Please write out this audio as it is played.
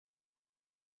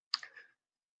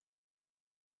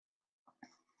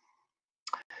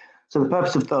So the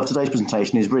purpose of today's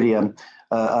presentation is really an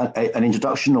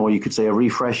introduction, or you could say a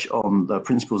refresh on the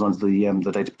principles under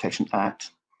the Data Protection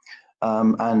Act.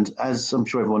 And as I'm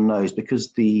sure everyone knows,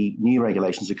 because the new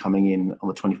regulations are coming in on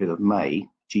the 25th of May,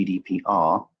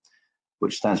 GDPR,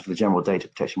 which stands for the General Data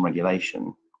Protection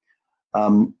Regulation,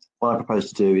 what I propose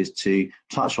to do is to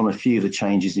touch on a few of the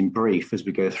changes in brief as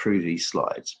we go through these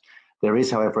slides. There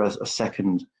is, however, a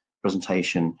second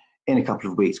presentation in a couple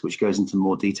of weeks, which goes into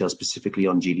more detail specifically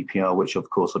on GDPR, which of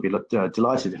course I'll be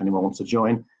delighted if anyone wants to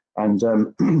join, and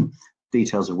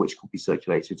details of which will be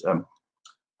circulated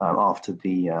after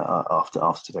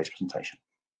today's presentation.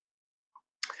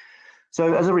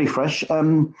 So as a refresh,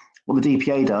 what the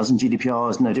DPA does, and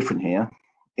GDPR is no different here,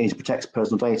 is protects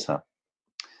personal data.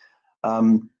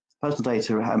 Personal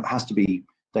data has to be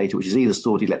data which is either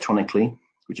stored electronically,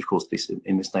 which of course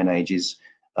in this day and age is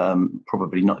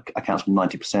probably not accounts for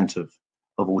 90% of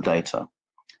all data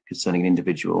concerning an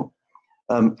individual.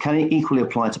 Can it equally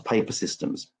apply to paper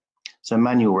systems? So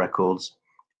manual records,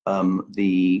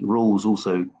 the rules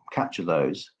also capture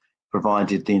those,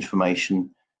 provided the information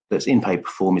that's in paper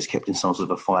form is kept in some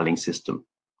sort of a filing system.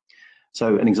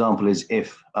 So an example is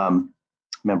if a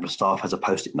member of staff has a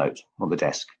post-it note on the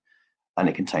desk and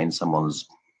it contains someone's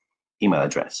email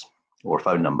address or a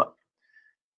phone number.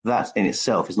 That in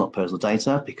itself is not personal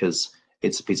data because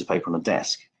it's a piece of paper on a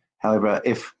desk. However,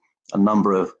 if a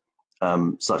number of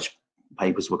such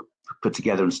papers were put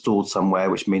together and stored somewhere,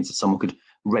 which means that someone could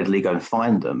readily go and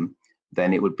find them,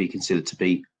 then it would be considered to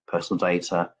be personal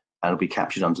data and will be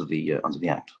captured under the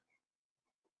Act.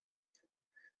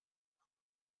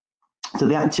 So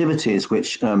the activities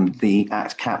which the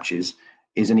Act captures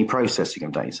is any processing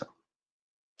of data.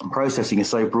 And processing is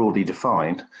so broadly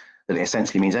defined that it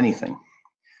essentially means anything.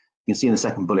 You can see in the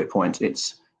second bullet point,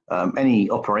 it's any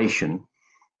operation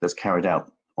that's carried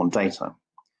out on data.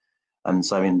 And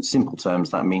so in simple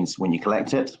terms, that means when you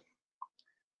collect it,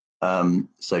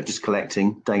 so just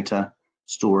collecting data,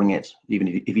 storing it, even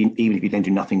if you then do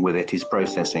nothing with it, is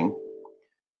processing.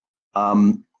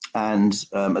 And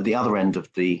at the other end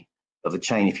of the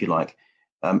chain, if you like,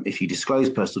 if you disclose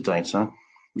personal data,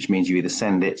 which means you either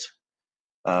send it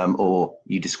or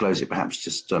you disclose it perhaps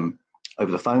just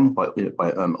over the phone by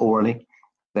orally,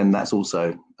 then that's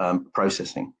also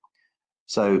processing.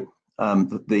 So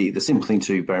the simple thing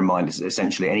to bear in mind is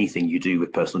essentially anything you do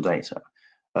with personal data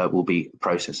will be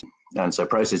processing. And so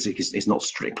processing is not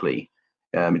strictly,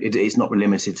 it is not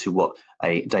limited to what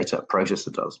a data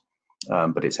processor does,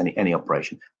 but it's any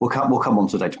operation. We'll come on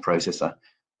to data processor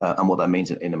and what that means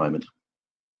in a moment.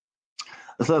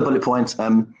 The third bullet point,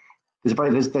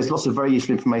 there's lots of very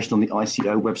useful information on the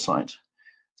ICO website.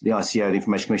 The ICO, the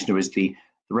Information Commissioner, is the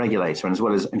regulator, and as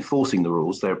well as enforcing the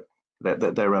rules, they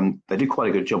do quite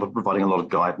a good job of providing a lot of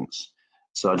guidance.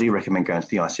 So I do recommend going to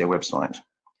the ICO website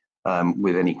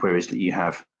with any queries that you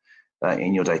have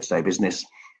in your day-to-day business,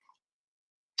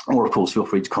 or of course feel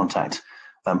free to contact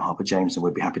Harper James, and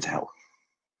we'd be happy to help.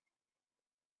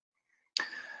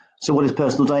 So what is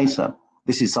personal data?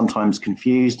 This is sometimes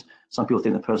confused. Some people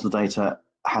think that personal data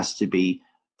has to be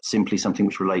simply something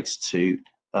which relates to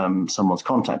someone's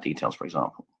contact details, for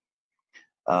example.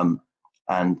 And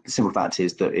the simple fact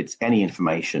is that it's any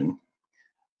information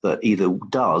that either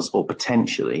does or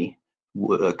potentially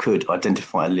could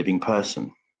identify a living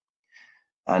person.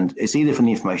 And it's either from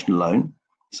the information alone,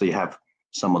 so you have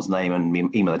someone's name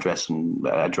and email address and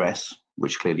address,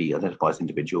 which clearly identifies the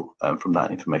individual from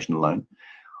that information alone.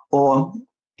 Or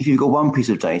if you've got one piece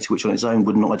of data which on its own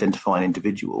would not identify an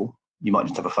individual, you might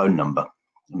just have a phone number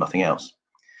and nothing else.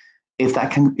 If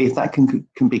that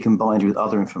can be combined with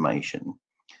other information,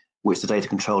 which the data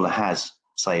controller has,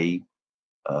 say,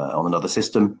 on another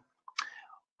system,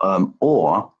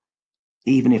 or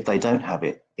even if they don't have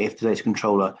it, if the data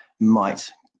controller might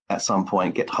at some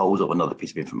point get hold of another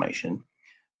piece of information,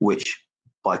 which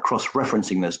by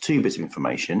cross-referencing those two bits of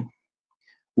information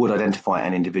would identify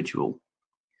an individual,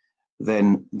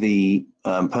 then the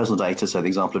personal data, so the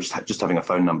example of just having a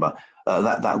phone number,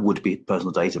 that would be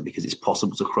personal data because it's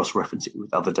possible to cross-reference it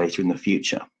with other data in the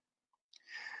future.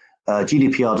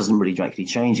 GDPR doesn't really make any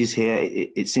changes here.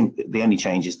 The only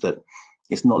change is that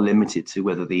it's not limited to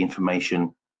whether the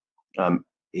information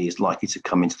is likely to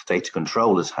come into the data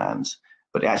controller's hands,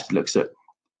 but it actually looks at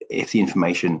if the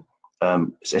information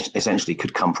essentially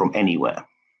could come from anywhere.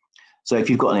 So if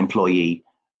you've got an employee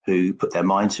who put their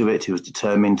mind to it, who was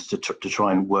determined to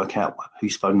try and work out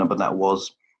whose phone number that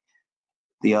was,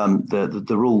 the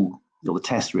rule or the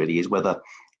test really is whether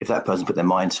if that person put their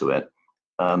mind to it,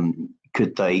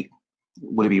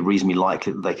 would it be reasonably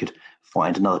likely that they could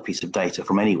find another piece of data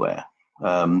from anywhere?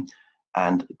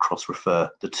 and cross-refer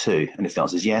the two. And if the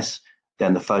answer is yes,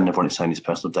 then the phone number on its own is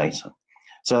personal data.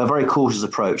 So a very cautious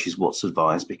approach is what's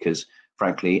advised, because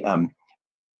frankly,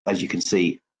 as you can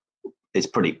see, it's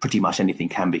pretty much anything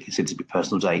can be considered to be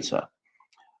personal data.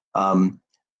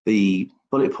 The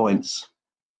bullet points,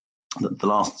 the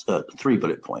last 3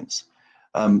 bullet points,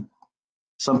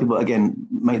 some people again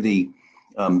make the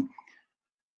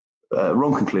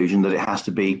wrong conclusion that it has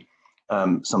to be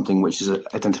something which is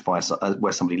identifies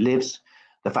where somebody lives.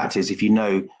 The fact is, if you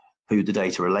know who the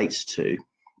data relates to,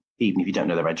 even if you don't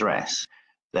know their address,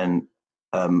 then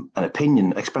an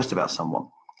opinion expressed about someone.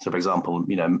 So, for example,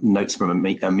 notes from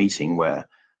a meeting where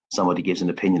somebody gives an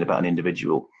opinion about an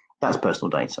individual, that's personal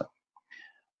data.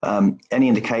 Any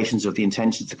indications of the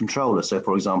intentions of the controller. So,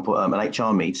 for example, an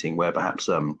HR meeting where perhaps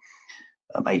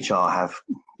HR have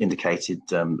indicated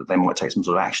that they might take some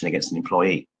sort of action against an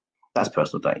employee, that's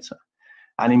personal data.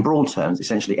 And in broad terms,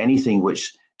 essentially anything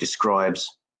which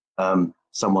describes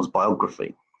someone's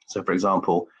biography. So, for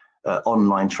example,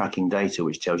 online tracking data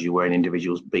which tells you where an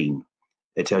individual's been,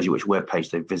 it tells you which web page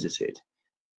they've visited.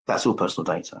 That's all personal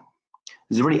data.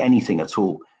 There's really anything at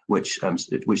all which tells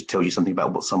you something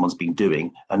about what someone's been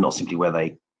doing, and not simply where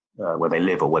they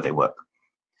live or where they work.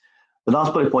 The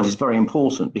last bullet point is very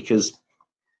important, because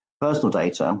personal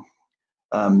data,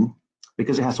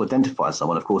 because it has to identify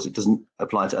someone, of course, it doesn't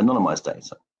apply to anonymized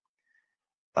data.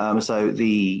 So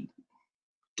the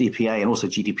DPA and also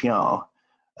GDPR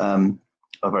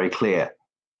are very clear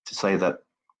to say that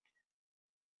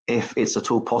if it's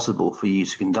at all possible for you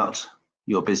to conduct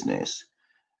your business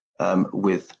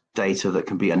with data that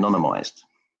can be anonymized,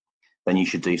 then you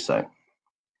should do so.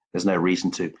 There's no reason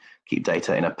to keep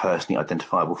data in a personally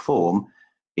identifiable form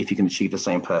if you can achieve the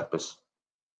same purpose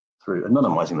through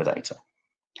anonymizing the data.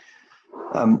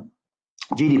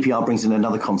 GDPR brings in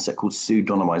another concept called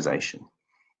pseudonymization,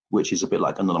 which is a bit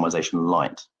like anonymization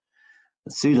light.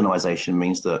 Pseudonymization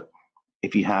means that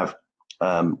if you have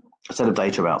a set of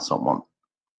data about someone,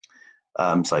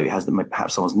 so it has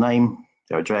perhaps someone's name,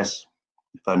 their address,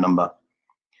 phone number,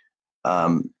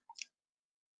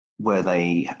 where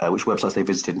which websites they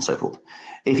visited, and so forth.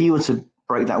 If you were to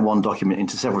break that one document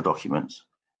into several documents,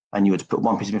 and you were to put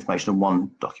one piece of information on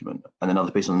one document and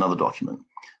another piece on another document,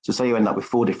 so say you end up with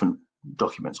 4 different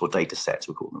documents, or data sets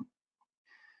we call them.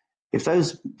 If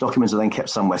those documents are then kept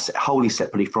somewhere wholly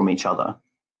separately from each other,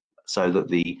 so that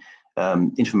the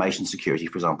information security,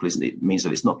 for example, it means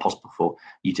that it's not possible for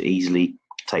you to easily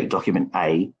take document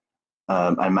A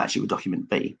and match it with document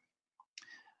B,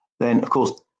 then of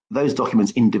course those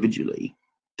documents individually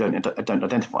don't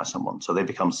identify someone, so they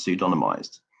become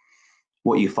pseudonymized.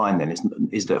 What you find then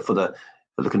is that for the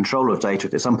controller of data,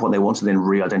 if at some point they want to then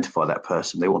re-identify that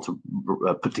person, they want to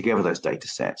put together those data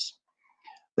sets,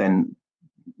 then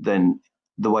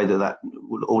the way that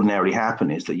would ordinarily happen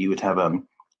is that you would have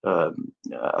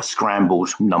a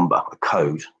scrambled number, a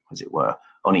code, as it were,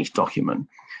 on each document.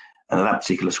 And that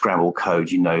particular scrambled code,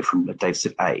 from the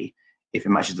dataset A, if it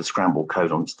matches the scrambled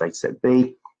code on dataset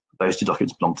B, those 2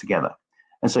 documents belong together.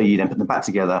 And so you then put them back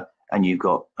together, and you've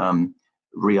got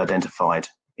re-identified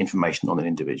information on an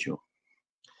individual.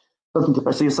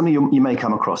 So something you may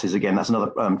come across is, again, that's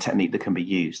another technique that can be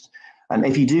used. And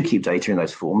if you do keep data in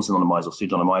those forms, anonymized or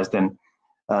pseudonymized, then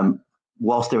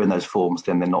whilst they're in those forms,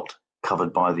 then they're not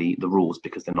covered by the rules,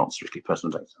 because they're not strictly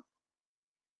personal data.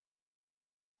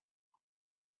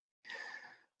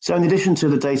 So in addition to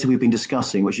the data we've been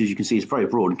discussing, which as you can see is very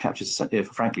broad and captures,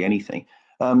 frankly, anything,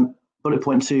 bullet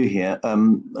point 2 here,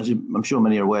 as I'm sure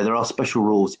many are aware, there are special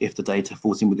rules if the data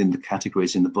falls in within the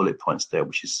categories in the bullet points there,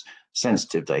 which is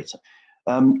sensitive data.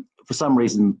 For some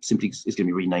reason, simply it's going to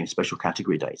be renamed special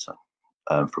category data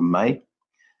from May.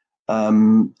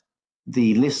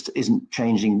 The list isn't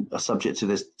changing, subject to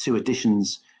there's 2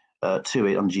 additions to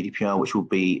it on GDPR, which will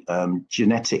be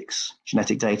genetic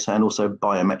data, and also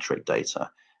biometric data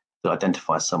that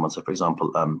identifies someone. So, for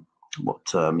example, what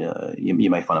you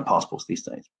may find on passports these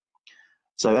days.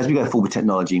 So as we go forward with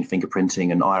technology and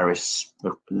fingerprinting and iris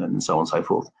and so on and so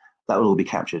forth, that will all be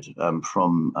captured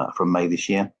from May this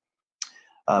year.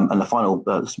 And the final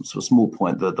sort of small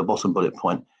point, the bottom bullet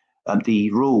point,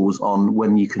 the rules on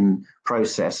when you can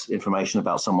process information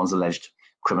about someone's alleged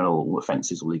criminal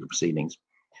offences or legal proceedings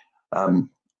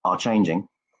are changing.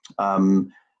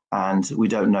 And we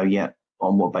don't know yet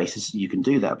on what basis you can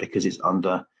do that, because it's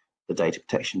under the Data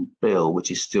Protection Bill, which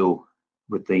is still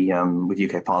with the with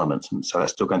UK Parliament, and so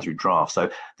that's still going through draft. So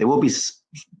there will be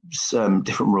some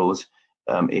different rules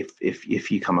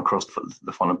if you come across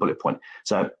the final bullet point.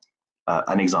 So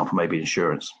an example may be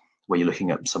insurance, where you're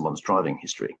looking at someone's driving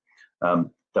history.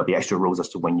 There'll be extra rules as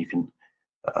to when you can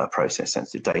process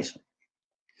sensitive data.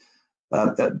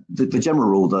 The general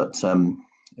rule that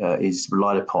is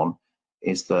relied upon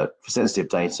is that for sensitive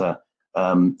data,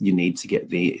 you need to get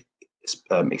the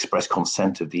express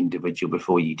consent of the individual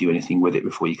before you do anything with it,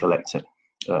 before you collect it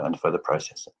and further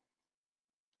process it.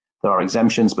 There are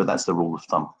exemptions, but that's the rule of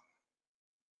thumb.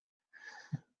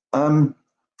 An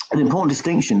important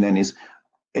distinction then is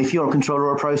if you're a controller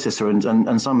or a processor,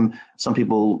 and some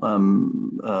people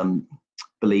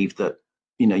believe that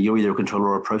you're either a controller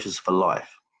or a processor for life,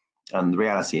 and the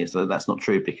reality is that that's not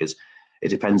true, because it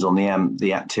depends on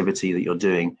the activity that you're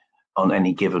doing on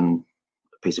any given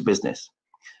piece of business.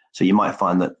 So you might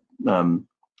find that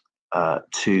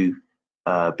two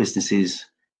businesses,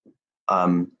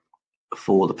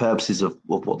 for the purposes of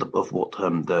what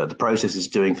the process is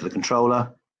doing for the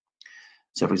controller.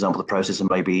 So, for example, the processor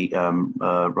may be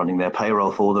running their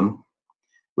payroll for them,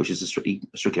 which is strictly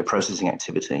a processing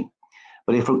activity.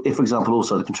 But if, for example,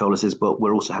 also the controller says, well,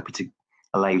 we're also happy to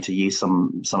allow you to use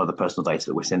some of the personal data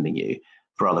that we're sending you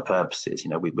for other purposes.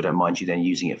 We don't mind you then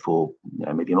using it for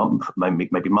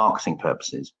maybe marketing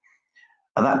purposes.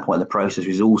 At that point, the processor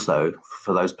is also,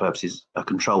 for those purposes, a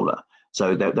controller.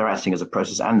 So they're acting as a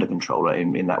processor and a controller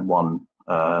in that one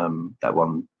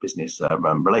business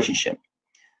relationship.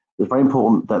 It's very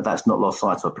important that that's not lost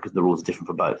sight of, because the rules are different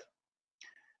for both.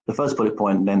 The first bullet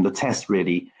point, then the test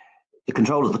really, the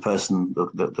controller is the person,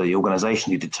 the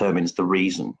organization who determines the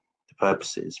reason, the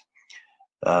purposes,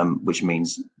 which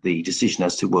means the decision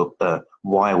as to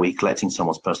why are we collecting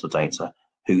someone's personal data,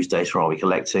 whose data are we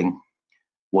collecting,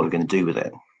 what are we going to do with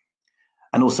it,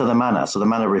 and also the manner. So the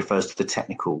manner refers to the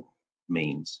technical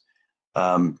means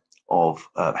of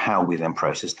how we then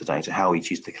process the data, how we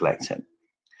choose to collect it.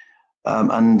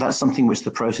 And that's something which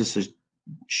the processors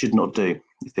should not do.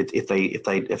 If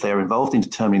they are involved in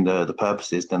determining the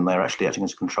purposes, then they're actually acting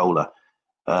as a controller,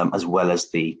 as well as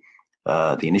the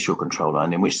initial controller,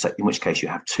 and in which case you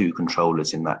have two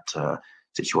controllers in that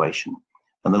situation.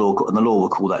 And the law will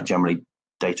call that generally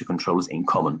data controllers in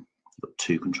common. You've got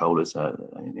two controllers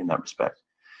in that respect.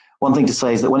 One thing to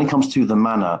say is that when it comes to the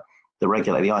manner, the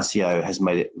regulator, the ICO, has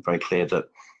made it very clear that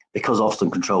because often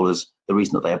controllers, the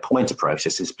reason that they appoint a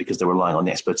processor is because they're relying on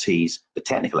the expertise, the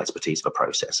technical expertise of a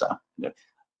processor. The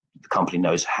company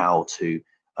knows how to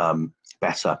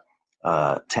better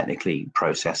technically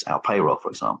process our payroll, for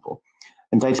example.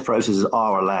 And data processors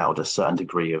are allowed a certain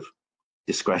degree of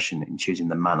discretion in choosing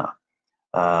the manner,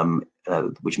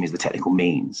 which means the technical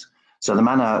means. So the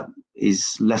manner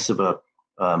is less of a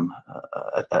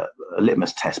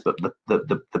litmus test, but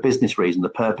the business reason, the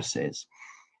purposes,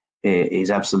 is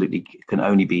absolutely can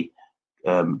only be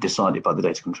decided by the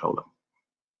data controller.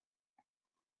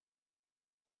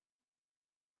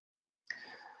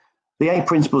 The 8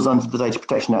 principles under the Data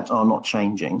Protection Act are not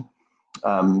changing,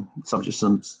 subject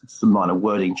to some minor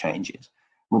wording changes.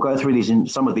 We'll go through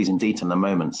some of these in detail in a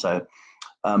moment. So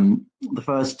the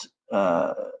first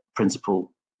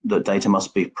principle, that data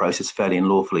must be processed fairly and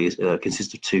lawfully,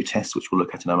 consists of 2 tests, which we'll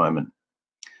look at in a moment.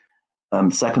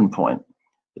 The second point,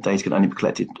 the data can only be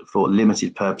collected for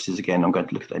limited purposes. Again, I'm going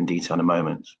to look at that in detail in a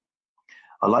moment.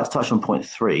 I'd like to touch on point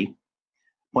 3.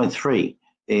 Point 3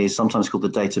 is sometimes called the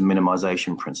data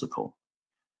minimization principle.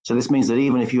 So this means that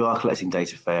even if you are collecting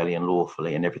data fairly and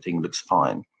lawfully and everything looks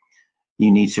fine,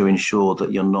 you need to ensure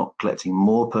that you're not collecting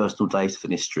more personal data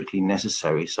than is strictly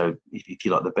necessary. So if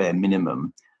you like, the bare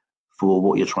minimum for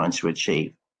what you're trying to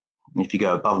achieve. And if you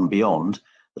go above and beyond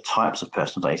the types of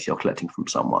personal data you're collecting from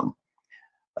someone,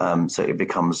 so it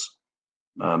becomes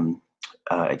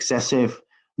excessive,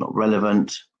 not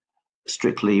relevant,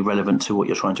 strictly relevant to what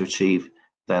you're trying to achieve,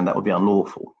 then that would be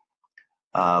unlawful.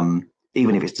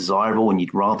 Even if it's desirable and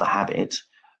you'd rather have it,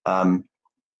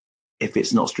 if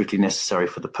it's not strictly necessary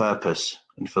for the purpose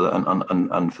and for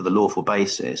the lawful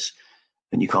basis,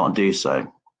 then you can't do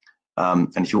so.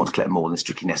 And if you want to collect more than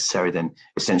strictly necessary, then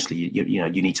essentially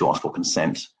you need to ask for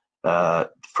consent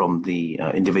from the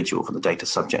individual, from the data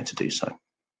subject, to do so.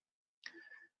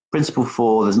 Principle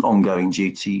 4, there's an ongoing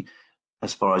duty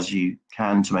as far as you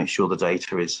can to make sure the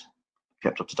data is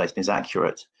kept up to date and is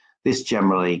accurate. This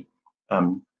generally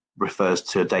refers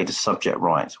to a data subject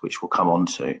right, which we'll come on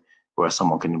to, where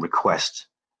someone can request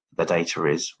the data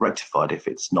is rectified if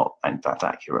it's not in fact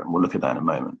accurate, and we'll look at that in a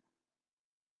moment.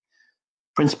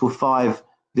 Principle 5,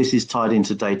 this is tied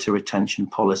into data retention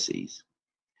policies.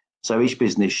 So each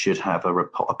business should have a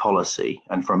policy,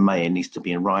 and from May it needs to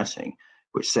be in writing,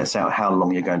 which sets out how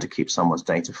long you're going to keep someone's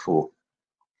data for.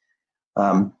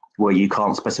 Where you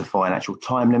can't specify an actual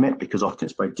time limit, because often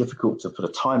it's very difficult to put a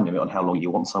time limit on how long you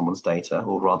want someone's data,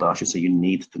 or rather I should say you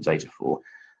need the data for.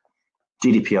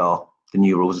 GDPR, the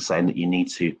new rules are saying that you need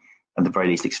to, at the very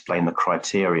least, explain the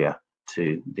criteria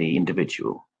to the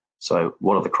individual. So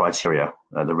what are the criteria,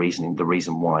 the reason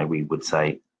why we would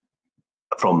say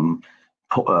from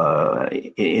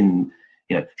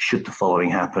should the following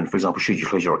happen, for example, should you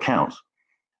close your account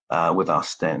with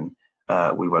us, then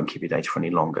we won't keep your data for any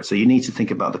longer. So you need to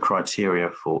think about the criteria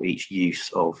for each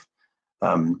use of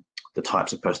the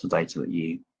types of personal data that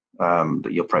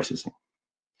you're processing.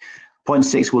 Point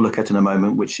 6 we'll look at in a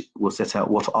moment, which will set out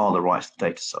what are the rights of the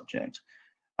data subject.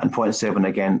 And point 7,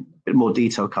 again, a bit more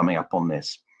detail coming up on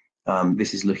this.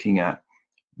 This is looking at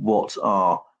what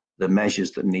are the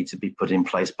measures that need to be put in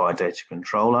place by a data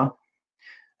controller.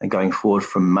 And going forward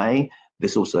from May,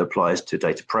 this also applies to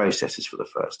data processors for the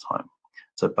first time.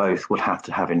 So both will have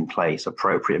to have in place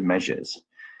appropriate measures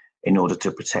in order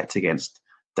to protect against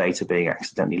data being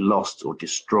accidentally lost or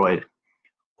destroyed,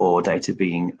 or data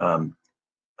being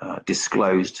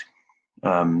disclosed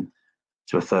to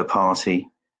a third party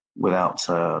without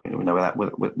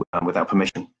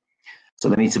permission. So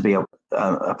there need to be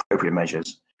appropriate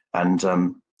measures, and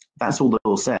that's all the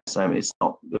law says. So it's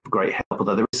not of great help,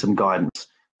 although there is some guidance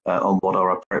on what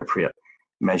are appropriate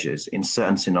measures in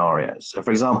certain scenarios. So,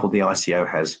 for example, the ICO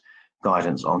has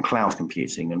guidance on cloud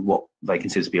computing and what they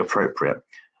consider to be appropriate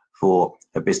for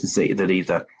a business that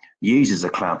either uses a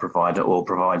cloud provider or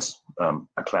provides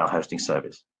a cloud hosting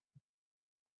service.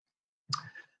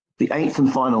 The 8th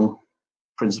and final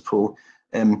principle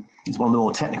is one of the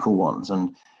more technical ones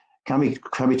and can be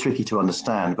tricky to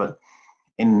understand, but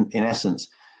in essence,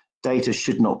 data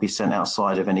should not be sent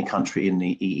outside of any country in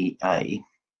the EEA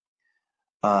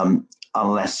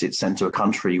unless it's sent to a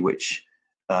country which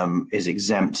is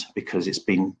exempt because it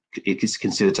is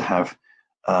considered to have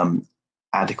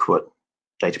adequate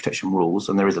data protection rules,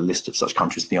 and there is a list of such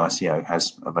countries the ICO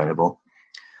has available.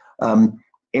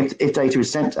 If data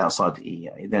is sent outside the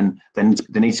EEA, then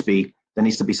there needs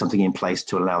to be something in place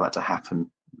to allow that to happen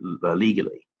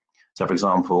legally. So, for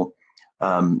example,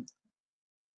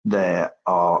 there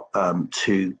are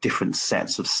 2 different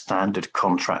sets of standard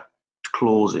contract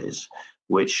clauses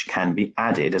which can be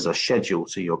added as a schedule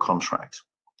to your contract.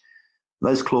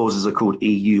 Those clauses are called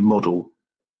EU model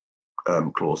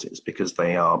clauses because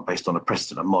they are based on a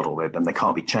precedent model, and they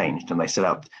can't be changed, and they set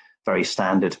out very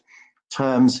standard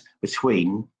terms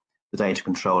between the data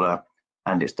controller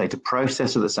and its data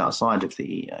processor that's outside of the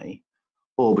EEA,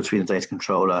 or between the data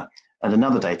controller and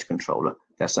another data controller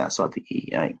that's outside the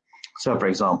EEA. So, for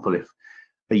example, if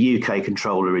a UK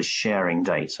controller is sharing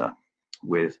data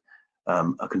with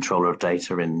a controller of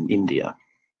data in India,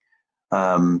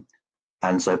 and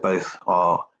so both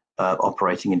are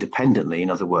operating independently, in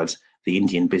other words, the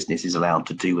Indian business is allowed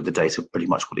to do with the data pretty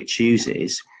much what it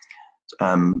chooses,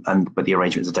 but the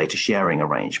arrangement is a data sharing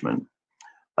arrangement.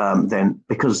 Then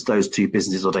because those 2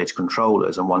 businesses are data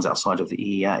controllers and one's outside of the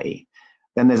EEA,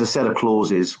 then there's a set of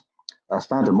clauses,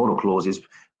 standard model clauses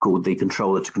called the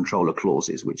controller to controller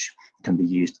clauses, which can be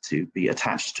used to be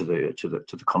attached to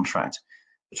the contract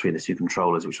between the 2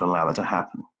 controllers, which will allow that to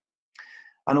happen.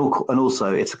 And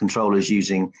also, if the controller is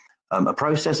using a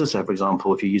processor, so for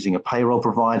example, if you're using a payroll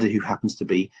provider who happens to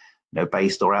be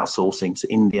based or outsourcing to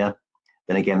India,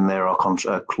 then again there are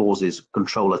clauses,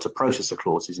 controller to processor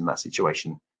clauses in that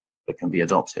situation that can be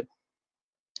adopted.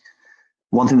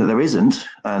 One thing that there isn't,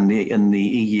 and the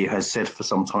EU has said for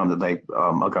some time that they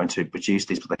are going to produce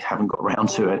these, but they haven't got around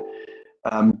to it,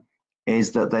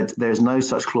 is that there's no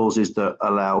such clauses that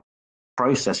allow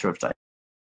processor of data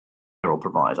or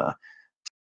provider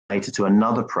data to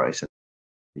another processor.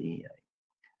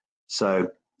 So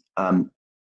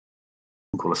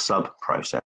we call a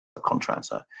sub-processor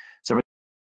contractor. So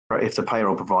if the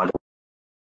payroll provider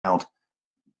cloud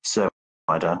service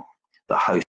provider that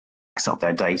hosts up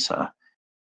their data,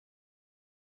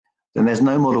 then there's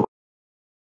no model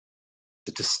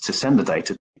to send the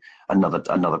data to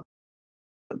another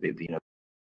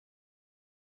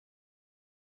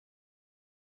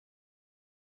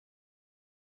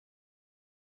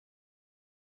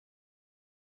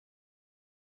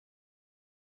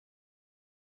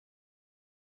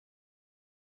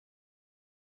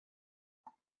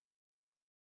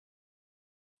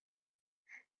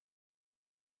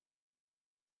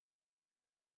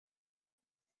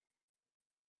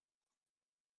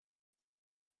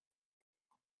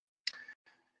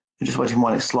just waiting for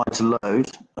my next slide to load.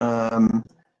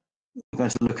 We're going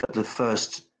to look at the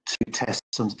first 2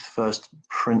 tests on the first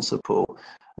principle.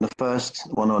 And the first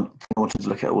one I wanted to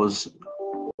look at was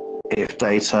if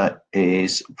data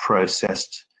is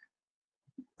processed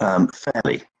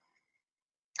fairly.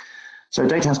 So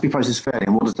data has to be processed fairly,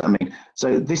 and what does that mean?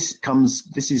 So this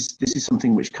is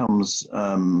something which comes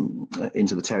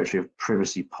into the territory of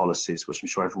privacy policies, which I'm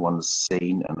sure everyone's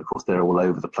seen, and of course they're all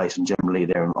over the place, and generally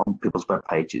they're on people's web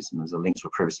pages, and there's a link to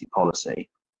a privacy policy.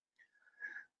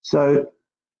 So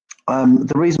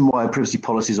the reason why privacy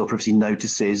policies or privacy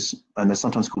notices, and they're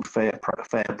sometimes called fair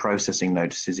processing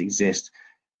notices, exist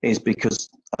is because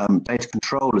data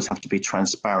controllers have to be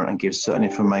transparent and give certain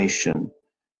information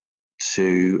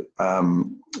to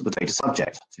the data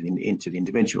subject, to the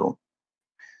individual.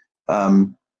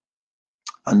 And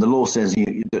the law says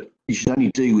that you should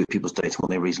only do with people's data what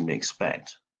they reasonably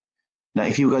expect. Now,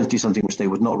 if you were going to do something which they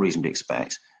would not reasonably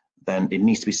expect, then it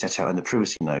needs to be set out in the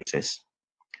privacy notice.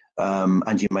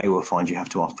 And you may well find you have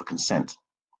to ask for consent.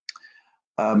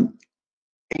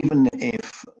 Even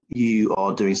if you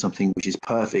are doing something which is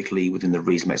perfectly within the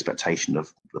reasonable expectation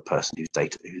of the person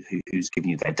who's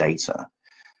giving you their data,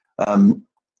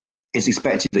 it's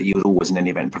expected that you would always, in any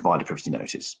event, provide a privacy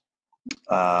notice,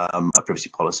 a privacy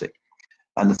policy.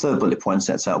 And the third bullet point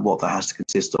sets out what that has to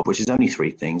consist of, which is only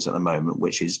 3 things at the moment,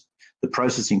 which is the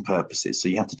processing purposes. So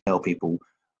you have to tell people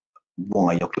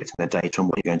why you're collecting their data and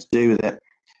what you're going to do with it.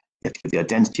 You have to give the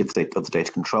identity of the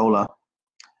data controller,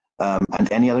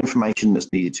 and any other information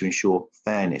that's needed to ensure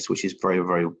fairness, which is very,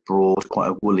 very broad, quite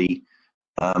a woolly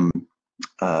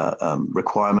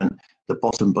requirement. The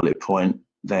bottom bullet point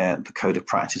there, the code of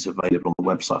practice available on the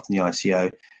website from the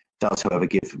ICO, does, however,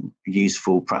 give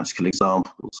useful practical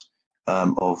examples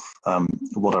of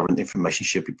what other information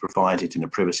should be provided in a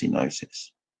privacy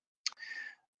notice.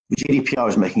 The GDPR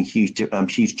is making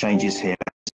huge changes here,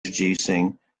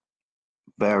 introducing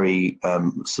very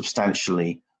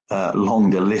substantially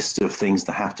longer list of things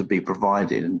that have to be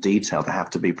provided and detail that have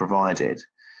to be provided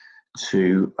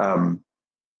to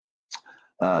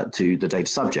the data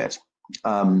subject.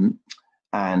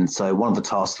 And so one of the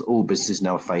tasks that all businesses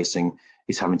now are facing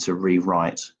is having to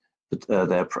rewrite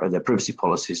their privacy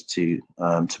policies to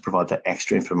provide that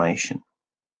extra information.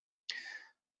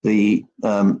 The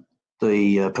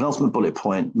penultimate bullet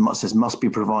point says must be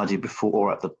provided before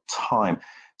or at the time.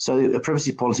 So a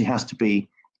privacy policy has to be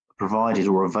provided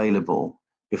or available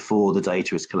before the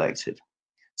data is collected.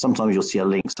 Sometimes you'll see a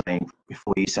link saying,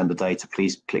 before you send the data,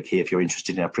 please click here if you're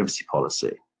interested in our privacy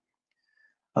policy.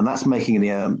 And that's making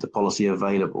the policy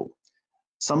available.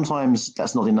 Sometimes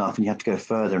that's not enough, and you have to go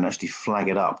further and actually flag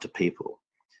it up to people.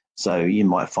 So you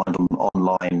might find on an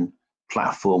online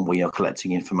platform where you're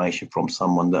collecting information from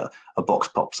someone that a box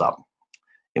pops up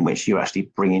in which you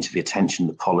actually bring into the attention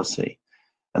the policy.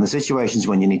 And the situations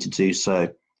when you need to do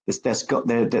so,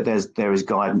 there is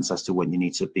guidance as to when you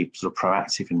need to be sort of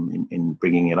proactive in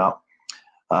bringing it up,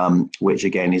 which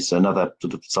again is another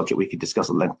sort of subject we could discuss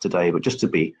at length today, but just to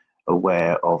be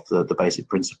aware of the basic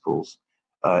principles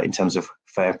in terms of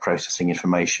fair processing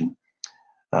information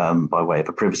by way of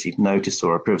a privacy notice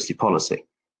or a privacy policy.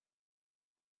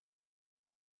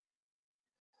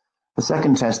 The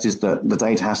second test is that the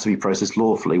data has to be processed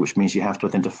lawfully, which means you have to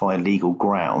identify legal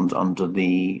ground under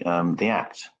the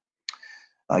Act.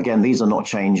 Again, these are not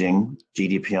changing.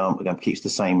 GDPR keeps the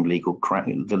same legal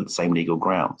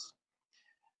grounds.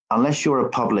 Unless you're a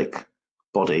public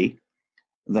body,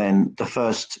 then the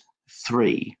first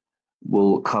 3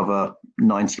 will cover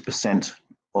 90%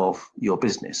 of your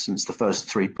business. And it's the first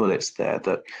 3 bullets there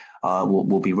that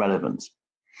will be relevant.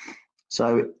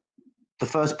 So the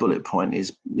first bullet point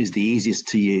is the easiest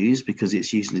to use because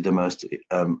it's usually the most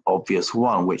obvious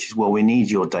one, which is, well, we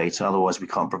need your data, otherwise we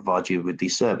can't provide you with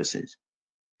these services.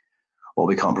 Or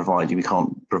we can't provide you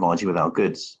with our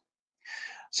goods.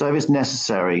 So if it's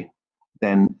necessary,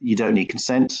 then you don't need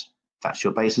consent. That's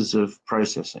your basis of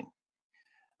processing.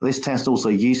 This test also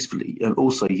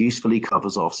usefully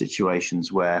covers off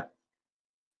situations where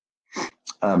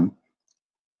a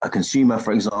consumer,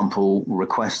 for example,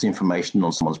 requests information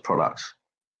on someone's product.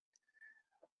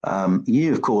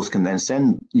 You, of course, can then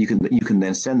send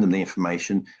them the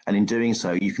information, and in doing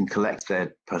so, you can collect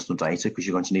their personal data because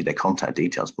you're going to need their contact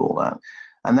details for all that.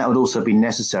 And that would also be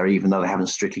necessary, even though they haven't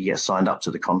strictly yet signed up to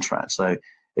the contract. So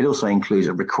it also includes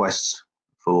a request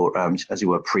for, as it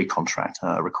were, pre-contract,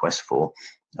 a request for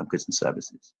goods and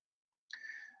services.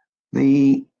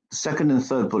 The second and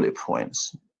third bullet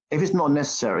points, if it's not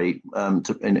necessary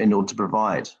in order to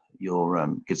provide your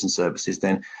goods and services,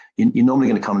 then you're normally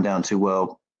going to come down to,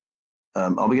 well,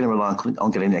 are we going to rely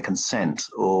on getting their consent,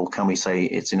 or can we say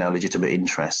it's in our legitimate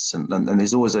interests? And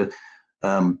there's always a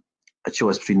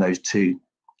choice between those two,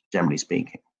 generally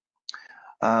speaking.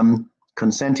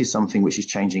 Consent is something which is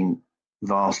changing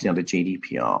vastly under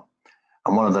GDPR.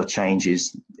 And one of the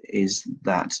changes is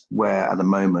that where at the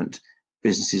moment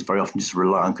businesses very often just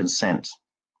rely on consent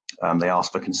They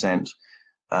ask for consent.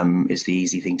 It's the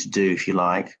easy thing to do, if you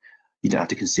like. You don't have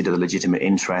to consider the legitimate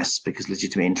interests, because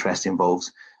legitimate interest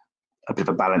involves a bit of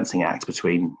a balancing act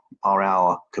between are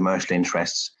our commercial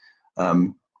interests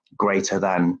greater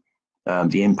than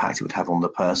the impact it would have on the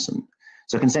person.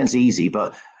 So consent's easy,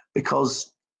 but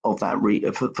because of that,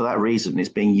 for that reason, it's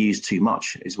being used too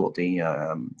much, is what the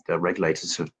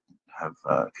regulators have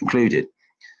concluded.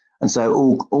 And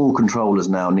so all controllers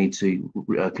now need to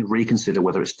reconsider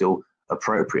whether it's still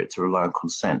appropriate to rely on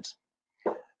consent.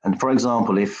 And for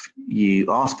example, if you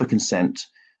ask for consent,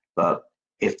 but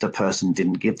if the person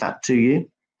didn't give that to you,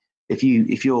 if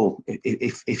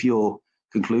your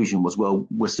conclusion was, well,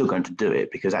 we're still going to do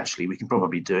it because actually we can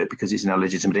probably do it because it's in our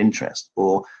legitimate interest,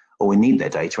 or we need their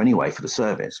data anyway for the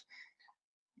service,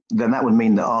 then that would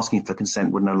mean that asking for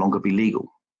consent would no longer be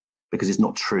legal, because it's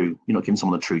not true. You're not giving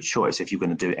someone a true choice if you're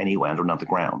going to do it anyway under another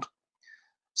ground.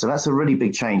 So that's a really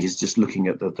big change, is just looking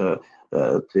at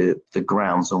the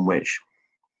grounds on which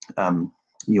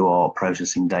you are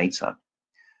processing data.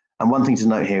 And one thing to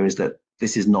note here is that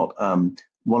this is not,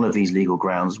 one of these legal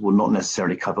grounds will not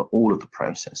necessarily cover all of the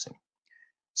processing.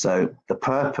 So the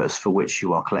purpose for which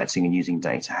you are collecting and using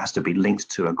data has to be linked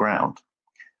to a ground.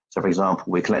 So for example,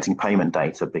 we're collecting payment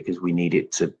data because we need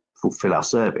it to fulfill our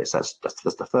service. That's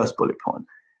the first bullet point.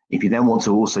 If you then want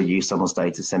to also use someone's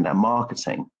data to send out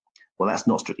marketing, well, that's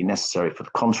not strictly necessary for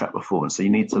the contract performance. So you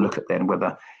need to look at then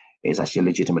whether it's actually a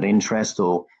legitimate interest,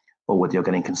 or whether you're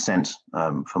getting consent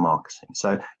for marketing.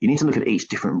 So you need to look at each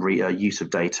different use of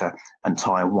data and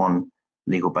tie one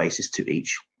legal basis to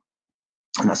each.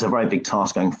 And that's a very big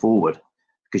task going forward,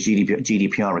 because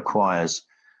GDPR requires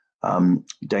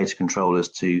data controllers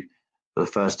to, for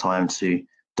the first time, to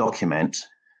document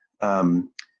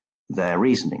their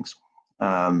reasonings,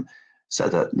 so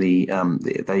that the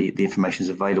information is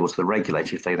available to the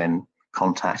regulator if they then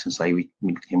contact and say,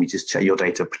 can we just check your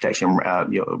data protection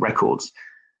your records?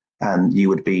 And you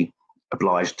would be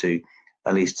obliged to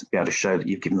at least be able to show that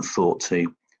you've given thought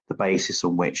to the basis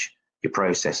on which you're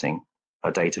processing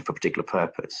data for a particular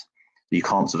purpose. You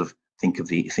can't sort of think of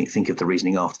the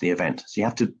reasoning after the event. So you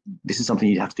have to. This is something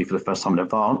you have to do for the first time in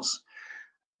advance.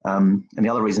 And the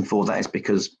other reason for that is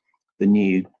because the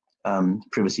new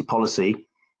privacy policy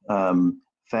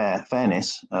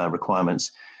fairness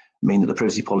requirements mean that the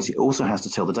privacy policy also has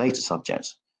to tell the data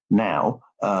subject now,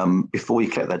 before you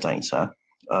collect their data,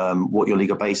 what your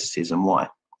legal basis is and why.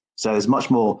 So there's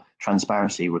much more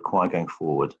transparency required going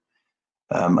forward,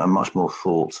 and much more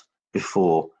thought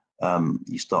before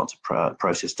you start to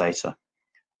process data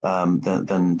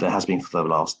than there has been for the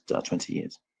last 20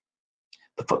 years.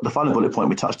 The final bullet point,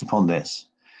 we touched upon this.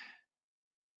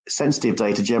 Sensitive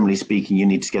data, generally speaking, you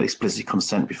need to get explicit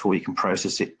consent before you can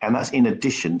process it, and that's in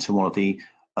addition to one of the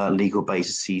legal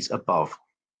bases above.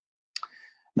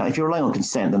 Now, if you're relying on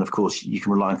consent, then of course you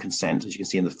can rely on consent, as you can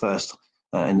see in the first,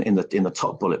 in the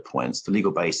top bullet points. The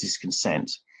legal basis is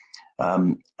consent,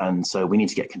 and so we need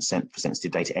to get consent for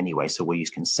sensitive data anyway, so we'll use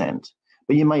consent.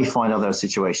 But you may find other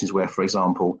situations where, for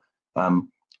example, in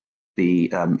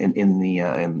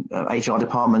HR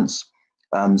departments,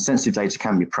 sensitive data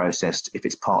can be processed if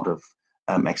it's part of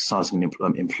exercising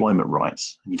employment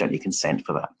rights, and you don't need consent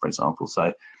for that, for example.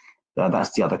 So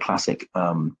that's the other classic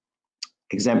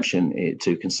exemption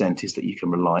to consent, is that you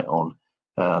can rely on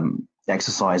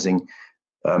exercising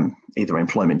either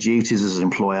employment duties as an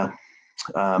employer,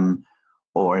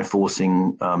 or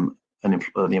enforcing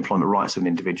the employment rights of an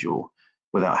individual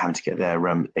without having to get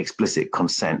their explicit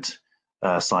consent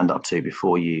signed up to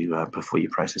before you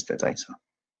process their data.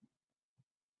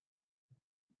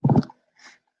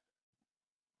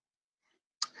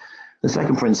 The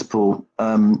second principle,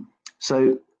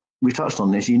 so we touched on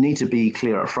this. You need to be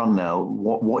clear up front now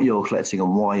what you're collecting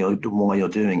and why you're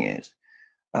doing it,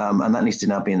 and that needs to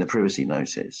now be in the privacy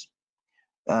notice.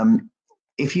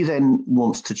 If you then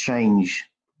want to change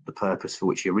the purpose for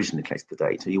which you originally collected the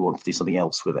data, you want to do something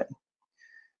else with it.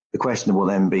 The question will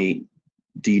then be,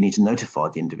 do you need to notify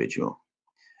the individual?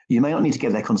 You may not need to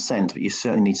get their consent, but you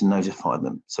certainly need to notify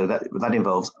them. So that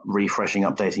involves refreshing,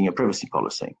 updating your privacy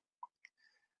policy.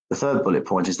 The third bullet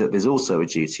point is that there's also a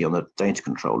duty on the data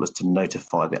controllers to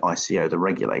notify the ICO, the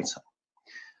regulator,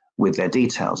 with their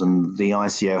details. And the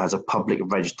ICO has a public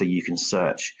register you can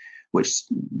search, which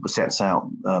sets out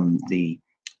the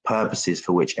purposes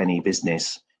for which any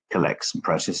business collects and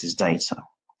processes data.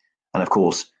 And of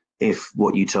course, if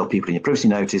what you tell people in your privacy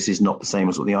notice is not the same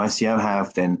as what the ICO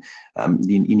have, then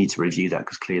you need to review that,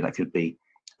 because clearly that could be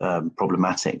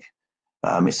problematic.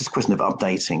 It's just a question of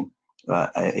updating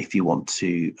if you want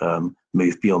to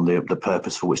move beyond the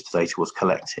purpose for which the data was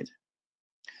collected.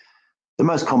 The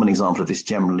most common example of this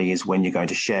generally is when you're going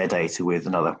to share data with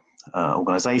another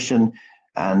organization,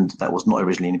 and that was not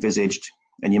originally envisaged.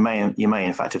 And you may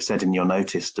in fact have said in your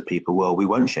notice to people, well, we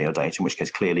won't share your data, in which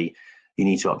case clearly you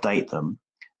need to update them.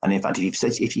 And in fact,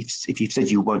 if you've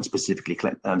said you won't specifically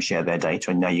share their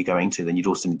data and now you're going to, then you'd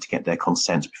also need to get their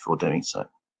consent before doing so.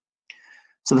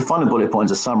 So the final bullet point,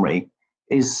 as a summary,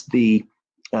 is the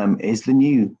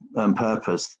new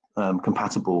purpose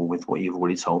compatible with what you've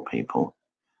already told people.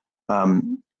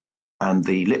 And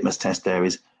the litmus test there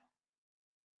is,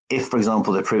 if, for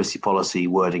example, the privacy policy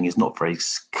wording is not very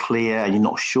clear and you're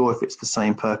not sure if it's the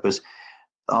same purpose,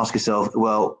 ask yourself,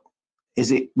 well,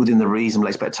 is it within the reasonable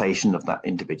expectation of that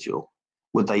individual?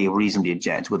 Would they reasonably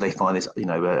object? Would they find this,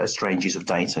 a strange use of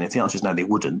data? And if the answer is no, they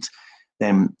wouldn't,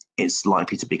 then it's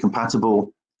likely to be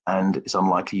compatible, and it's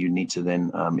unlikely you need to then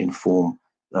inform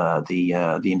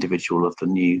the individual of the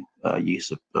new use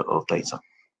of data.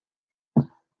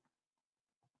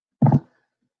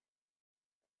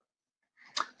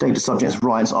 Data subjects'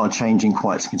 rights are changing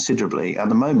quite considerably. At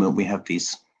the moment, we have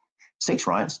these 6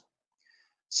 rights.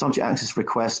 Subject access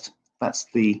request, that's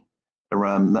the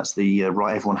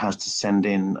right everyone has to send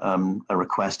in a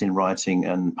request in writing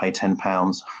and pay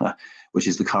 £10, which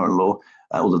is the current law,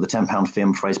 although the £10 fee,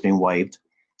 I'm afraid, is being waived,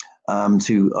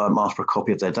 to ask for a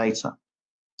copy of their data.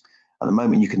 At the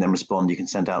moment, you can then respond, you can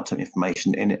send out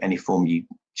information in any form you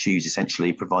choose,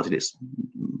 essentially, provided it's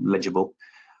legible.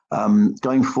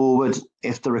 Going forward,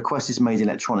 if the request is made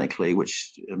electronically,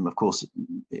 which of course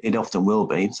it often will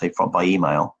be, say by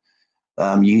email,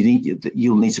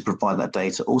 you'll need to provide that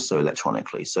data also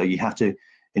electronically. So you have to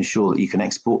ensure that you can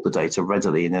export the data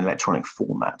readily in an electronic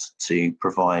format to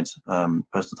provide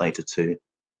personal data to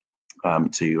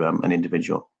an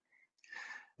individual.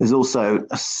 There's also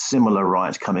a similar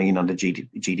right coming in under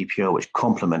GDPR, which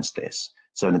complements this.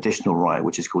 So an additional right,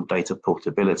 which is called data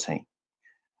portability.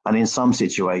 And in some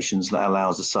situations, that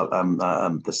allows the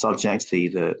subject,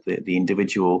 the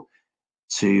individual,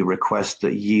 to request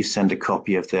that you send a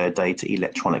copy of their data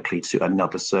electronically to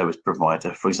another service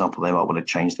provider. For example, they might want to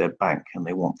change their bank and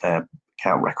they want their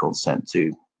account records sent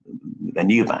to their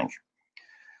new bank.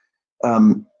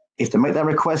 If they make that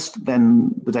request,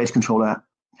 then the data controller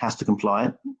has to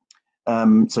comply.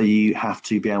 So you have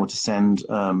to be able to send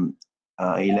an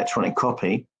electronic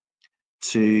copy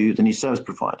to the new service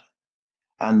provider.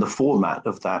 And the format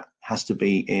of that has to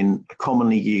be in a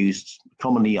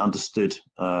commonly understood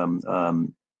format,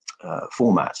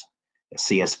 a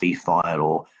CSV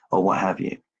file or what have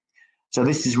you. So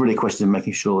this is really a question of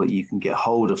making sure that you can get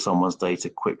hold of someone's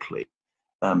data quickly,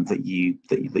 that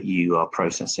you are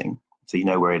processing, so you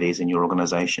know where it is in your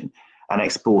organization, and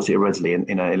export it readily in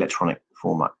an electronic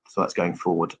format. So that's going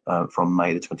forward from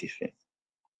May the 25th.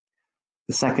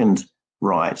 The second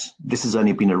right, this has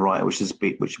only been a right which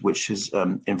has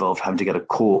involved having to get a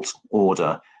court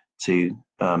order to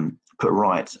put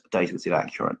right data that's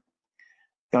inaccurate.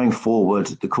 Going forward,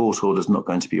 the court order is not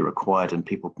going to be required, and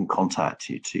people can contact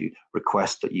you to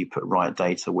request that you put right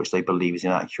data which they believe is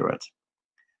inaccurate.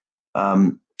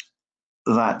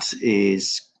 That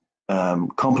is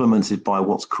complemented by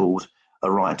what's called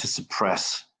a right to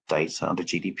suppress data under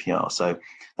GDPR. So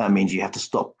that means you have to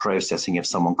stop processing if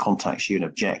someone contacts you and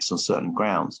objects on certain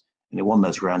grounds. And on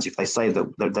those grounds, if they say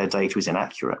that their data is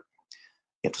inaccurate,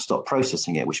 you have to stop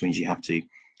processing it, which means you have to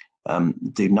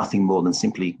do nothing more than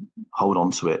simply hold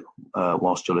on to it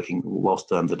whilst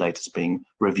the data is being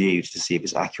reviewed to see if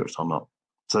it's accurate or not.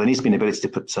 So there needs to be an ability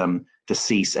to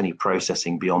cease any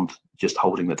processing beyond just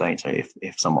holding the data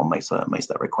if someone makes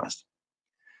that request.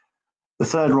 The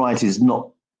third right has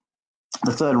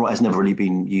never really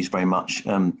been used very much.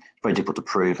 Very difficult to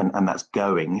prove, and that's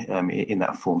going in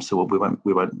that form. So we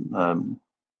won't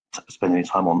spend any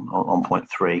time on point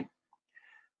 3.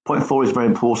 Point 4 is very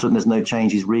important. There's no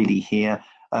changes really here.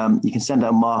 You can send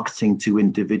out marketing to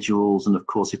individuals, and of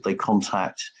course, if they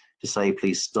contact to say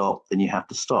please stop, then you have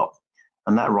to stop,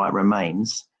 and that right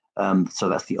remains. So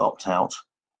that's the opt-out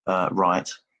right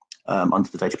under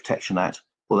the Data Protection Act.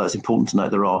 Although it's important to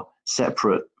note there are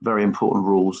separate, very important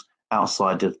rules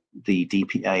outside of the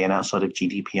DPA and outside of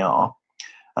GDPR,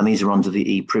 and these are under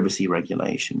the e-privacy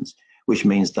regulations, which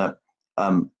means that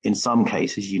in some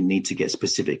cases you need to get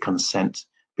specific consent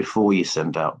before you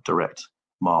send out direct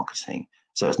marketing.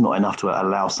 So it's not enough to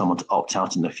allow someone to opt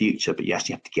out in the future, but you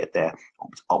actually have to get their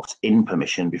opt-in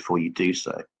permission before you do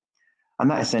so. And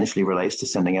that essentially relates to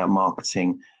sending out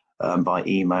marketing by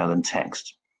email and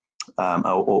text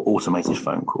or automated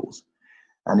phone calls.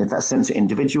 And if that's sent to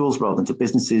individuals rather than to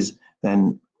businesses,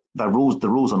 then the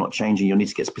rules are not changing. You'll need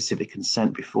to get specific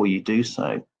consent before you do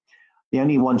so. The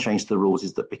only one change to the rules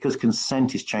is that because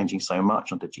consent is changing so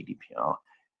much under GDPR,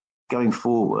 going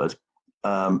forward,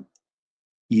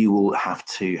 you will have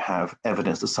to have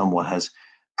evidence that someone has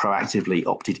proactively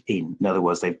opted in. In other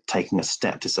words, they've taken a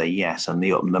step to say yes, and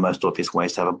the most obvious way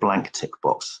is to have a blank tick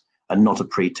box and not a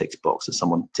pre-ticked box that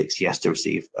someone ticks yes to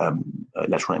receive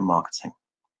electronic marketing.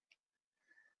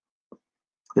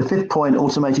 The fifth point,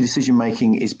 automated decision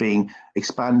making, is being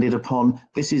expanded upon.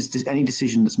 This is any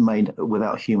decision that's made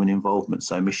without human involvement.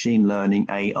 So machine learning,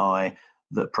 AI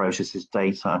that processes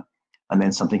data, and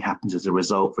then something happens as a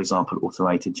result. For example,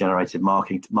 automated generated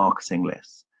marketing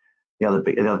lists. The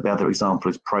other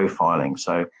example is profiling.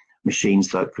 So machines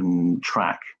that can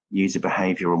track user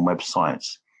behavior on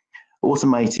websites.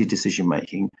 Automated decision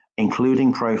making,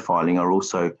 including profiling, are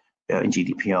also in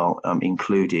GDPR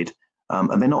included.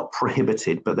 And they're not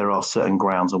prohibited, but there are certain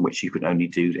grounds on which you can only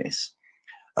do this.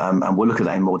 And we'll look at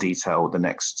that in more detail the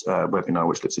next webinar,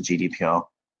 which looks at GDPR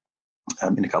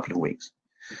in a couple of weeks.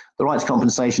 The right to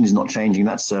compensation is not changing.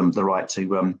 That's the right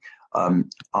to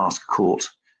ask a court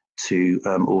to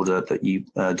order that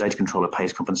data controller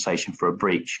pays compensation for a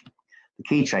breach. The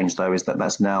key change, though, is that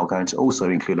that's now going to also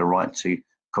include a right to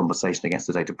compensation against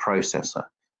the data processor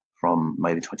from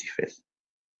May the 25th.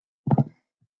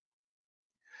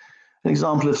 An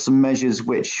example of some measures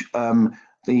which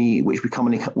we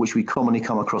commonly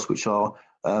come across, which are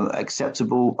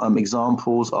acceptable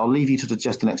examples. I'll leave you to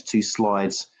digest the next two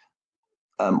slides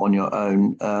on your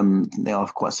own. They are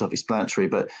quite self-explanatory,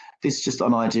 but this is just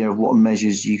an idea of what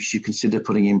measures you should consider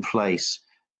putting in place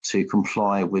to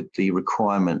comply with the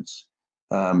requirements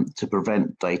to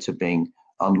prevent data being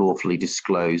unlawfully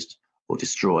disclosed or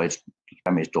destroyed,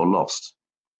 damaged or lost.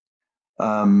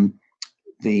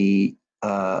 The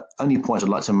only point I'd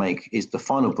like to make is the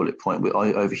final bullet point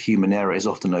over human error is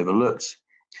often overlooked.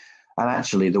 And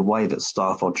actually the way that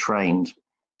staff are trained,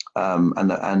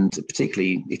 and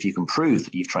particularly if you can prove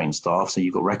that you've trained staff, so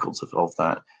you've got records of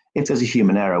that, if there's a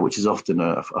human error, which is often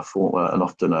a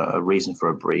reason for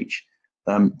a breach,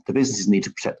 the businesses need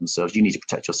to protect themselves. You need to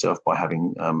protect yourself by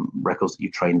having records that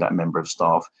you've trained that member of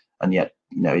staff. And yet,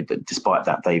 despite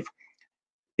that,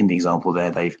 in the example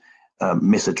there, they've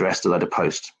misaddressed a load of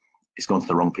posts. It's gone to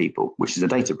the wrong people, which is a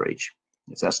data breach.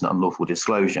 If that's an unlawful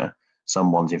disclosure,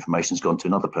 someone's information has gone to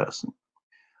another person.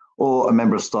 Or a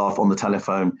member of staff on the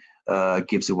telephone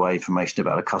gives away information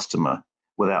about a customer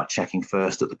without checking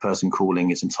first that the person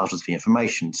calling is entitled to the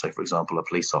information. So, for example, a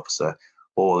police officer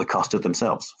or the customer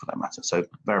themselves, for that matter. So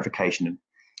verification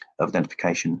of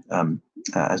identification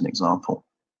as an example.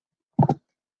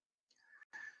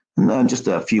 And just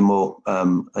a few more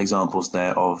examples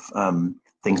there of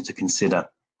things to consider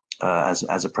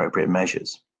as appropriate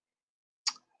measures.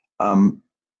 Data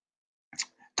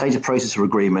processor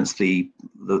agreements, the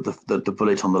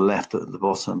bullet on the left at the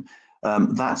bottom,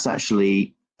 that's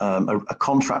actually a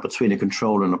contract between a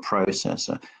controller and a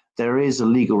processor. There is a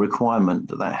legal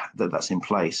requirement that's in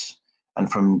place, and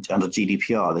under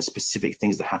GDPR, there's specific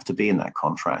things that have to be in that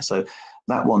contract. So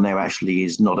that one there actually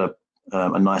is not a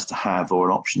nice to have or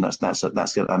an option. That's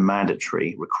a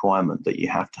mandatory requirement that you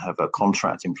have to have a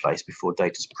contract in place before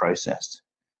data is processed.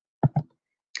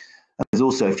 And there's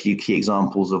also a few key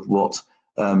examples of what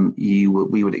we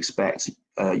would expect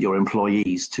your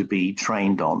employees to be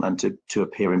trained on and to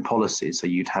appear in policies. So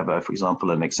you'd have, for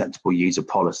example, an acceptable user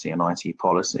policy, an IT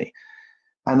policy,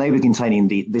 and they were containing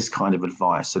this kind of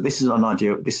advice. So this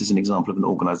is an example of an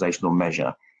organizational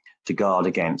measure to guard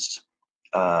against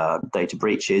data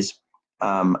breaches.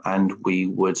 And we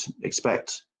would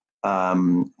expect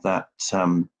that,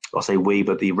 I'll say we,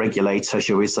 but the regulator,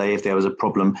 shall we say, if there was a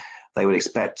problem, they would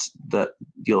expect that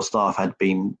your staff had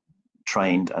been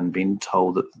trained and been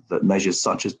told that measures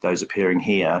such as those appearing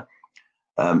here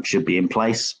should be in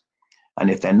place.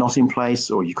 And if they're not in place,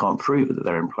 or you can't prove that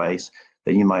they're in place,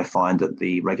 then you might find that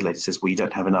the regulator says, well, you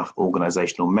don't have enough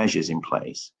organizational measures in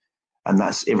place. And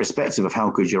that's irrespective of how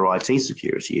good your IT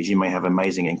security is. You may have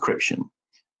amazing encryption,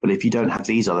 but if you don't have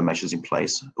these other measures in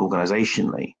place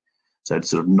organizationally, so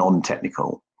it's sort of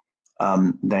non-technical,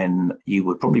 then you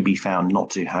would probably be found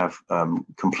not to have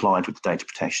complied with the Data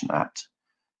Protection Act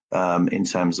in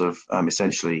terms of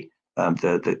essentially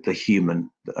the human,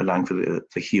 allowing for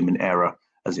the human error,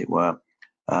 as it were.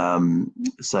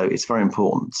 So it's very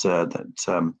important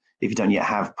that if you don't yet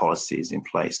have policies in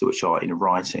place which are in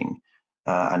writing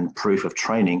and proof of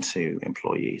training to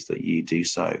employees, that you do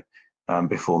so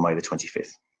before May the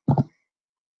 25th.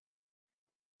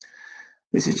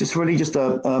 This is just really just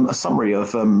a summary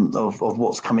of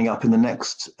what's coming up in the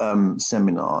next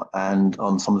seminar and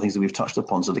on some of the things that we've touched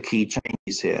upon. So the key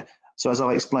changes here. So as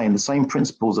I explained, the same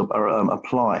principles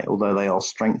apply, although they are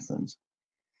strengthened.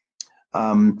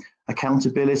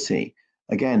 Accountability.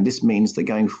 Again, this means that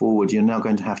going forward, you're now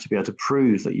going to have to be able to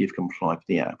prove that you've complied with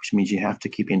the Act, which means you have to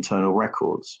keep internal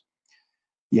records.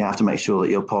 You have to make sure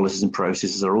that your policies and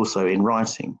processes are also in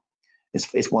writing.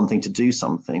 It's one thing to do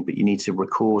something, but you need to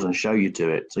record and show you do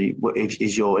it. So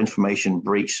is your information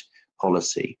breach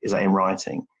policy, is that in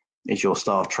writing? Is your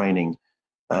staff training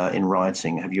in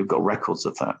writing? Have you got records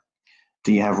of that?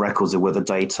 Do you have records of whether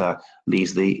data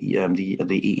leaves the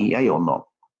EEA or not?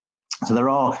 So there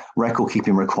are record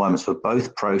keeping requirements for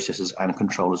both processors and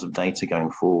controllers of data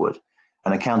going forward.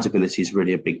 And accountability is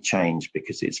really a big change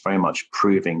because it's very much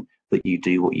proving that you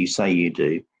do what you say you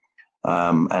do.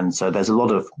 And so there's a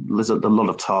lot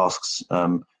of tasks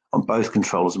on both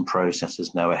controllers and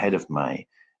processors now ahead of May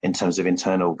in terms of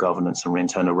internal governance and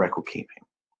internal record keeping.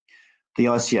 The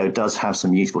ICO does have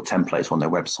some useful templates on their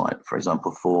website, for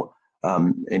example, for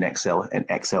in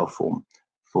Excel form,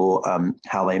 for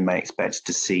how they may expect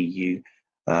to see you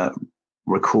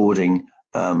recording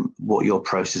what your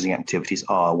processing activities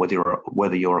are,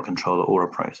 whether you're a controller or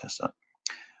a processor.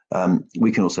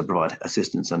 We can also provide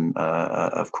assistance and,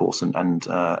 of course, and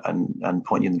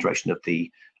point you in the direction of the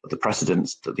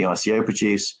precedents that the ICO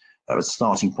produce as a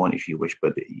starting point, if you wish.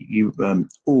 But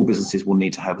all businesses will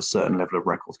need to have a certain level of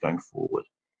records going forward,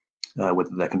 whether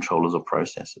they're controllers or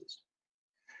processors.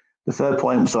 The third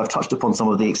point, so I've touched upon some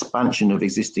of the expansion of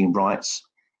existing rights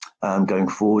going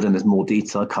forward, and there's more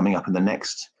detail coming up in the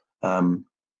next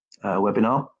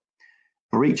webinar.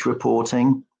 Breach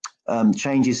reporting.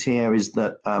 Changes here is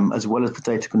that as well as the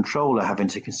data controller having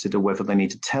to consider whether they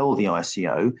need to tell the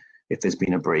ICO if there's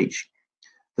been a breach,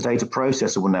 the data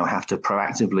processor will now have to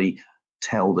proactively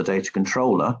tell the data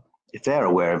controller if they're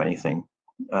aware of anything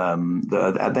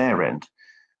at their end.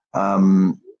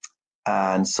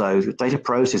 And so the data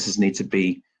processors need to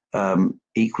be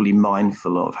equally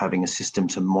mindful of having a system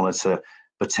to monitor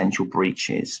potential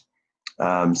breaches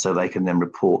so they can then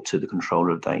report to the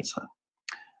controller of data.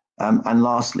 And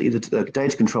lastly, the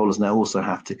data controllers now also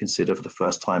have to consider for the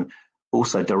first time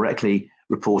also directly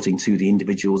reporting to the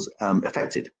individuals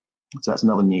affected. So that's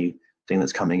another new thing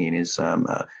that's coming in, is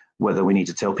whether we need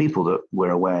to tell people that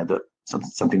we're aware that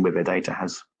something with their data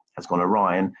has gone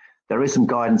awry. And there is some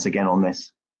guidance again on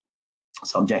this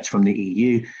subject from the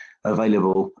EU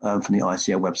available from the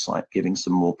ICO website, giving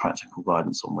some more practical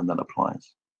guidance on when that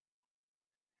applies.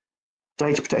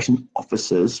 Data protection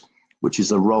officers, which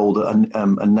is a role that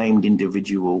a named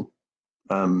individual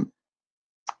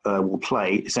will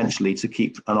play essentially to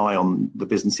keep an eye on the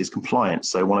business's compliance.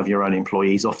 So one of your own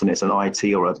employees, often it's an IT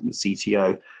or a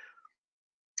CTO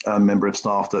member of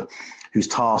staff who's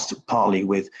tasked partly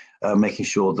with making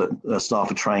sure that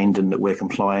staff are trained and that we're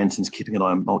compliant and keeping an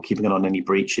eye on any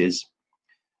breaches.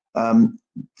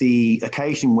 The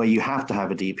occasion where you have to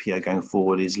have a DPO going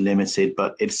forward is limited,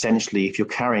 but essentially if you're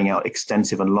carrying out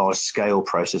extensive and large scale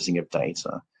processing of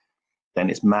data, then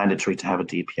it's mandatory to have a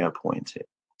DPO appointed.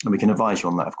 And we can advise you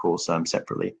on that, of course,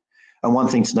 separately. And one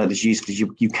thing to note that's useful is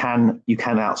you can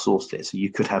outsource this. So you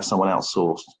could have someone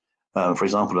outsourced. For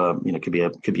example, it could be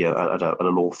at a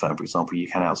law firm, for example, you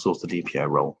can outsource the DPO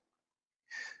role.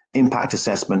 Impact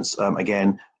assessments,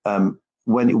 again,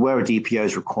 where a DPO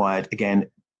is required, again,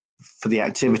 for the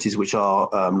activities which are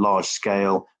large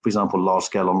scale, for example, large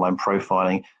scale online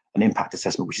profiling, an impact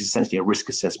assessment, which is essentially a risk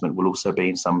assessment, will also be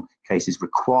in some cases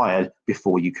required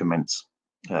before you commence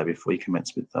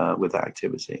with that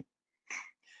activity.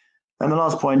 And the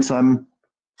last point,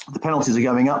 the penalties are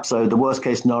going up. So the worst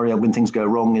case scenario when things go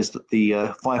wrong is that the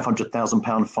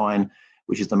 £500,000 fine,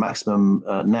 which is the maximum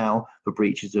now for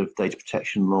breaches of data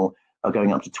protection law, are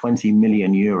going up to 20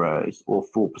 million euros or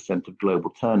 4% of global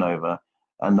turnover.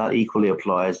 And that equally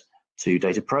applies to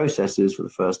data processors for the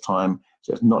first time.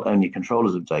 So it's not only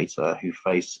controllers of data who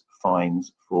face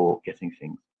fines for getting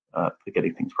things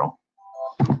wrong.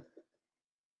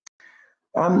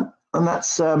 And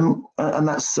that's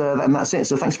it.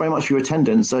 So thanks very much for your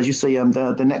attendance. As you see,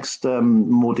 the next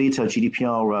more detailed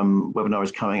GDPR webinar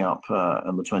is coming up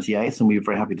on the 28th, and we're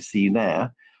very happy to see you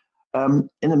there. In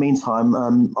the meantime,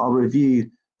 I'll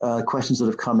review questions that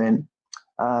have come in.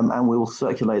 And we will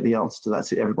circulate the answer to that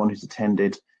to everyone who's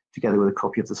attended, together with a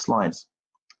copy of the slides.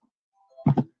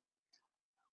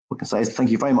 We can say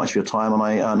thank you very much for your time,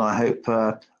 and I hope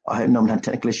no one had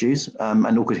technical issues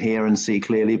and all could hear and see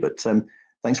clearly. But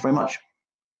thanks very much.